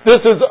this.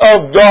 This is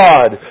of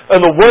God. And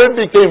the Word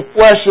became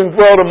flesh and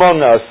dwelt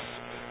among us.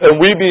 And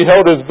we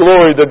beheld His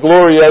glory, the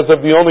glory as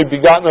of the only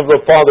begotten of the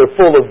Father,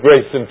 full of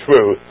grace and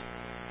truth.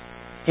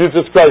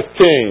 Jesus Christ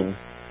came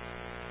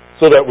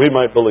so that we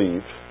might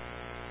believe.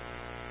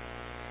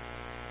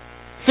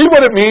 See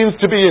what it means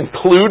to be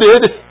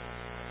included?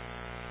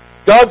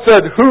 God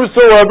said,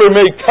 "Whosoever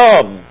may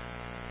come."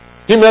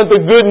 He meant the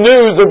good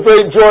news of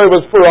great joy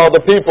was for all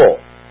the people.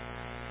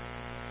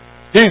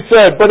 He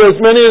said, "But as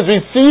many as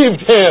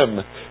received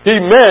Him." He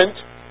meant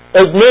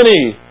as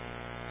many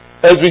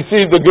as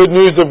received the good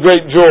news of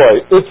great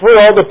joy. It's for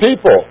all the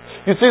people.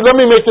 You see, let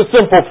me make it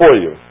simple for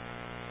you.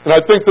 And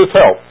I think this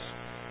helps.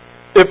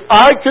 If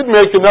I could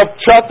make enough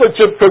chocolate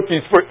chip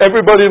cookies for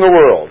everybody in the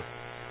world,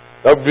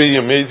 that would be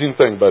an amazing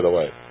thing, by the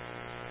way.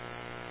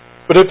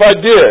 But if I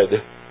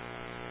did,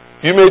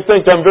 you may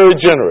think I'm very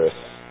generous.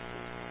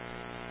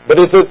 But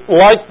is it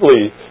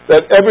likely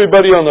that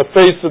everybody on the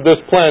face of this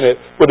planet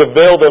would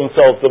avail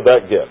themselves of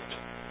that gift?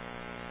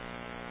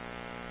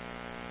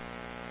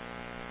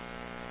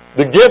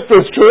 The gift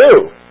is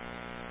true.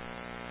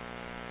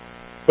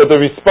 but the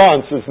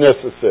response is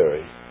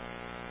necessary.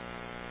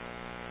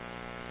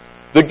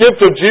 The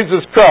gift of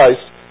Jesus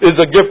Christ is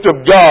a gift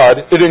of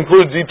God. It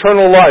includes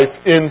eternal life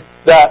in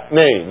that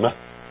name.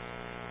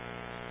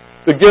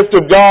 The gift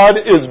of God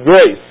is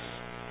grace.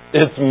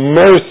 It's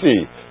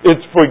mercy.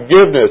 It's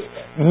forgiveness.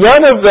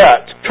 None of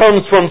that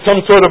comes from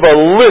some sort of a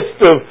list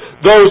of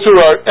those who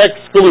are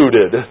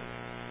excluded.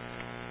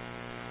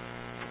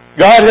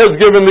 God has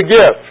given the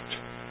gift.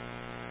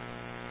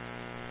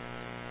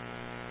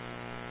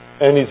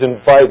 And He's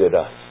invited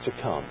us to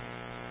come.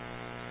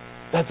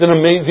 That's an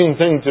amazing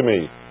thing to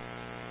me.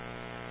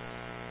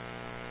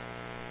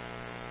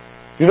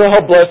 You know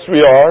how blessed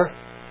we are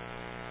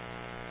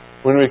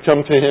when we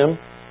come to Him?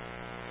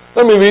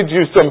 Let me read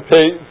you some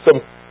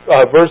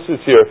verses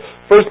here.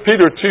 1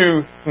 Peter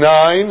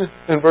 2:9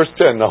 and verse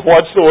 10. Now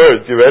watch the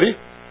words. You ready?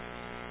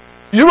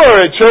 You are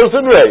a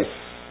chosen race,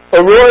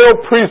 a royal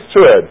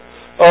priesthood,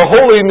 a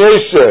holy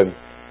nation,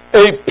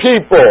 a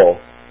people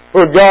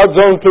for God's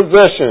own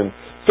possession,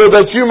 so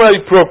that you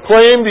might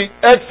proclaim the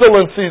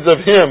excellencies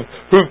of Him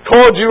who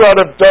called you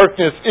out of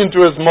darkness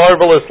into His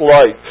marvelous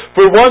light.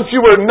 For once you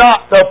were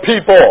not the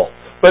people,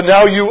 but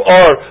now you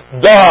are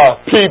the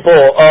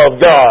people of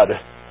God.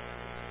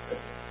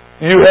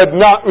 You had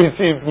not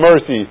received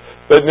mercy,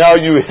 but now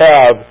you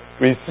have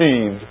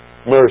received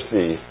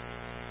mercy.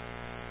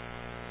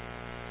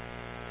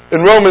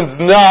 In Romans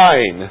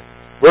 9,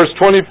 verse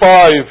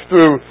 25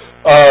 through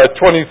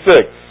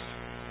 26,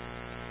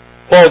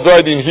 Paul's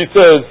writing, he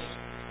says,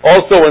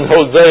 also in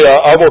Hosea,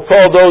 I will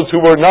call those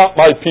who were not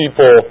my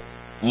people,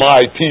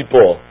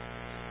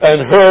 and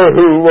her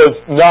who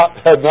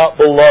had not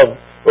beloved,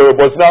 or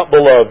was not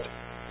beloved,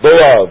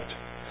 beloved.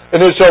 And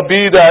it shall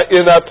be that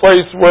in that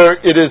place where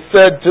it is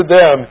said to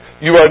them,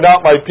 you are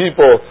not my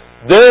people,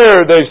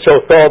 there they shall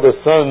be called the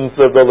sons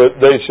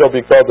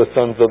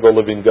of the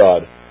living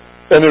God.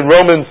 And in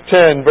Romans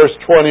 10, verse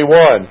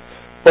 21,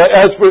 but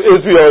as for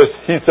Israel,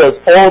 he says,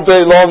 all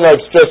day long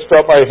I've stretched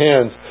out my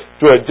hands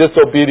to a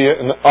disobedient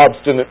and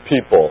obstinate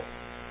people.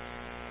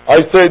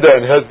 I say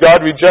then, has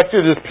God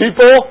rejected His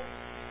people?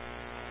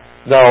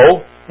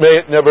 No,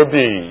 may it never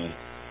be.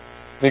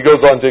 And he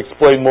goes on to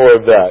explain more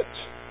of that.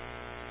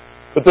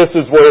 But this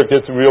is where it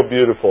gets real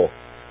beautiful.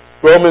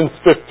 Romans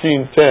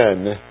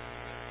 15:10.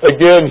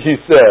 Again he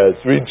says,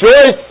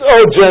 rejoice, O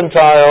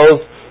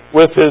Gentiles,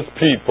 with His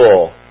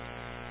people.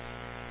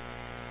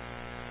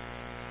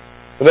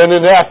 And then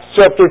in Acts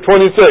chapter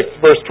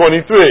 26, verse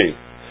 23,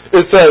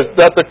 it says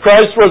that the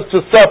Christ was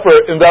to suffer,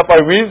 and that by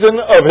reason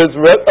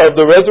of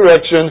the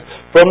resurrection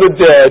from the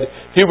dead,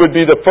 He would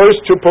be the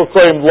first to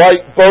proclaim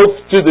light both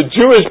to the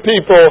Jewish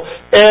people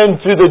and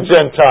to the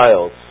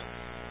Gentiles.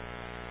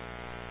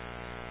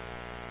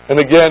 And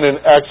again in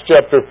Acts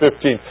chapter 15,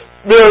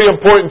 very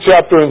important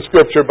chapter in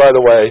Scripture, by the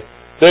way.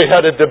 They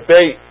had a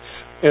debate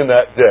in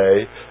that day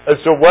as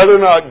to whether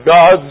or not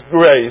God's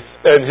grace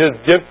and His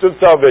gift of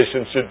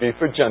salvation should be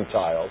for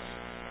Gentiles.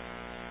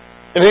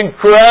 An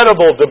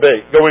incredible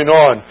debate going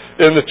on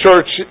in the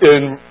church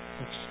in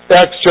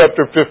Acts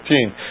chapter 15.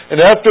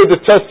 And after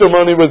the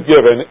testimony was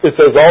given, it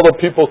says all the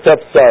people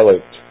kept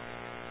silent.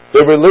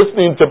 They were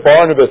listening to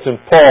Barnabas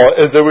and Paul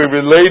as they were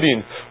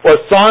relating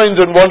what signs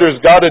and wonders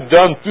God had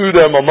done through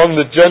them among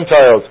the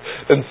Gentiles.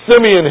 And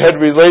Simeon had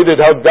related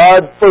how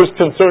God first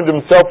concerned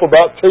Himself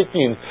about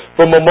taking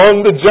from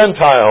among the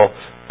Gentile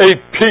a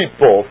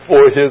people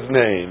for His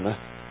name.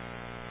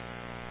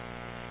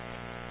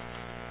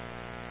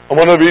 I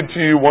want to read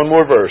to you one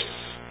more verse.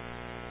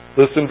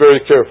 Listen very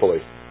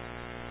carefully.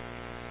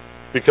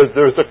 Because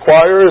there's a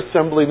choir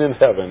assembling in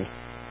heaven.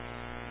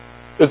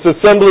 It's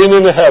assembling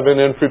in heaven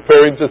and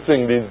preparing to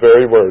sing these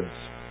very words.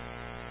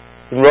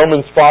 In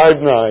Romans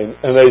 5:9,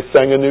 and they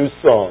sang a new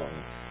song,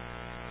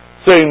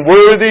 saying,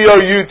 worthy are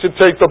you to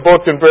take the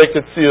book and break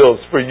its seals,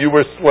 for you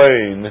were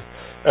slain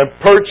and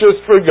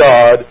purchased for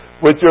God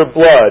with your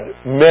blood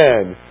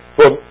men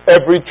from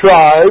every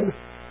tribe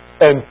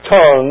and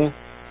tongue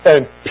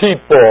and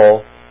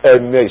people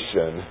and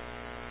nation.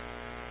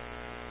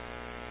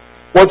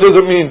 What does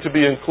it mean to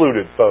be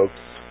included, folks?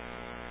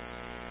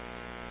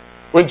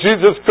 When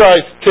Jesus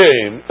Christ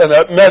came and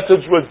that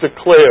message was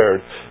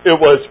declared, it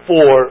was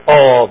for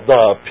all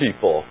the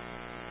people.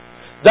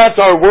 That's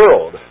our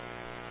world.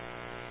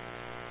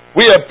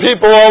 We have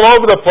people all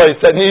over the place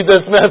that need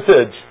this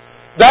message.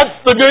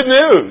 That's the good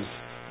news.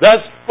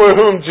 That's for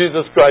whom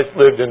Jesus Christ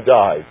lived and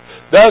died.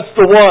 That's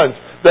the ones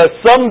that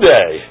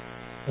someday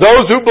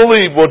those who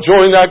believe will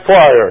join that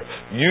choir.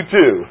 You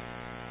too.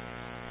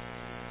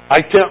 I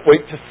can't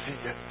wait to see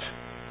it.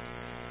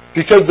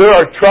 Because there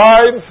are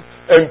tribes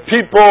and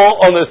people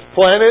on this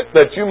planet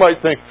that you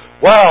might think,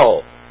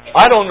 wow,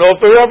 I don't know if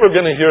they're ever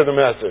going to hear the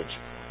message.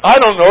 I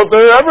don't know if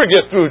they'll ever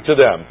get through to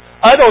them.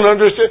 I don't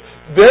understand.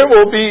 There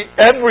will be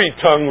every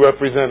tongue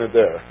represented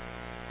there.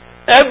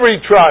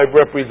 Every tribe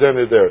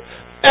represented there.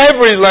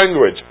 Every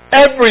language.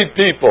 Every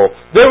people.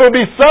 There will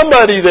be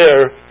somebody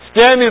there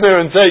standing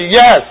there and say,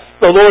 yes,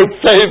 the Lord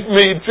saved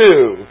me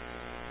too.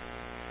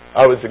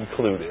 I was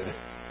included.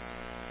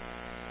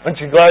 Aren't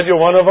you glad you're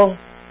one of them?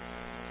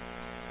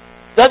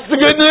 That's the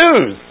good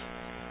news.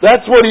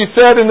 That's what he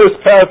said in this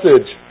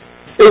passage.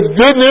 It's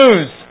good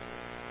news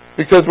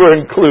because we're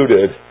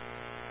included.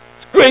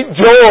 It's great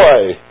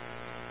joy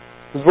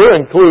because we're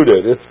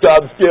included. It's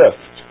God's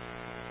gift.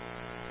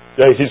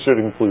 Yeah, he should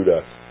include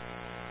us.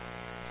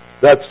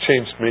 That's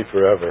changed me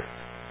forever.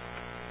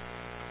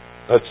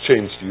 That's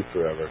changed you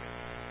forever.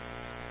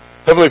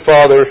 Heavenly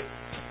Father,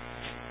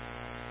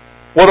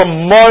 what a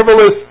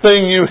marvelous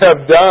thing you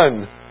have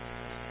done.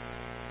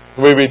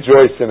 We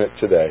rejoice in it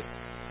today.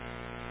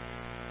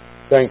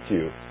 Thank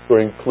you for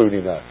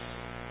including us.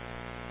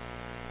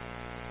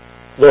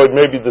 Lord,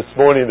 maybe this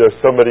morning there's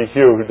somebody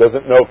here who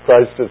doesn't know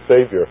Christ as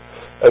Savior,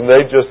 and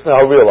they just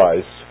now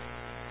realize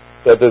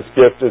that this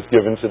gift is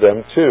given to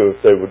them too,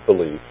 if they would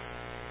believe.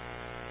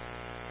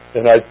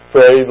 And I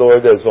pray,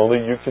 Lord, as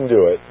only you can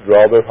do it,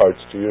 draw their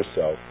hearts to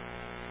yourself.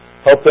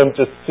 Help them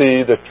to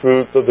see the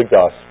truth of the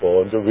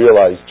gospel and to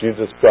realize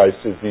Jesus Christ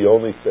is the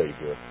only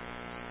Savior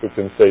who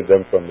can save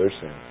them from their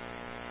sins.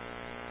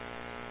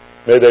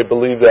 May they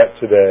believe that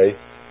today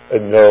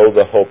and know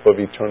the hope of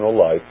eternal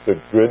life,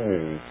 the good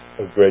news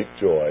of great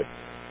joy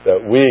that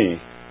we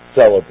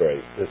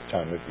celebrate this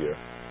time of year.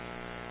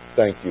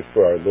 Thank you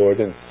for our Lord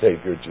and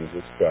Savior,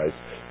 Jesus Christ.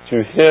 To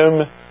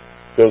Him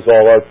goes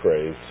all our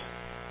praise.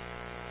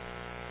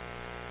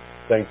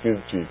 Thank you,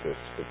 Jesus,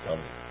 for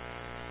coming.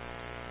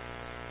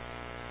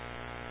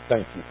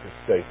 Thank you for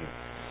saving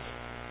us.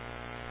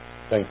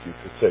 Thank you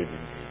for saving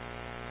me.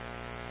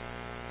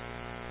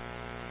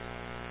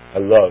 I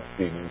love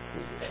being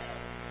included.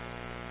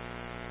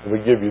 And we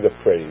give you the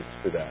praise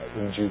for that.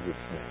 In Jesus'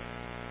 name,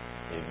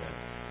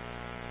 amen.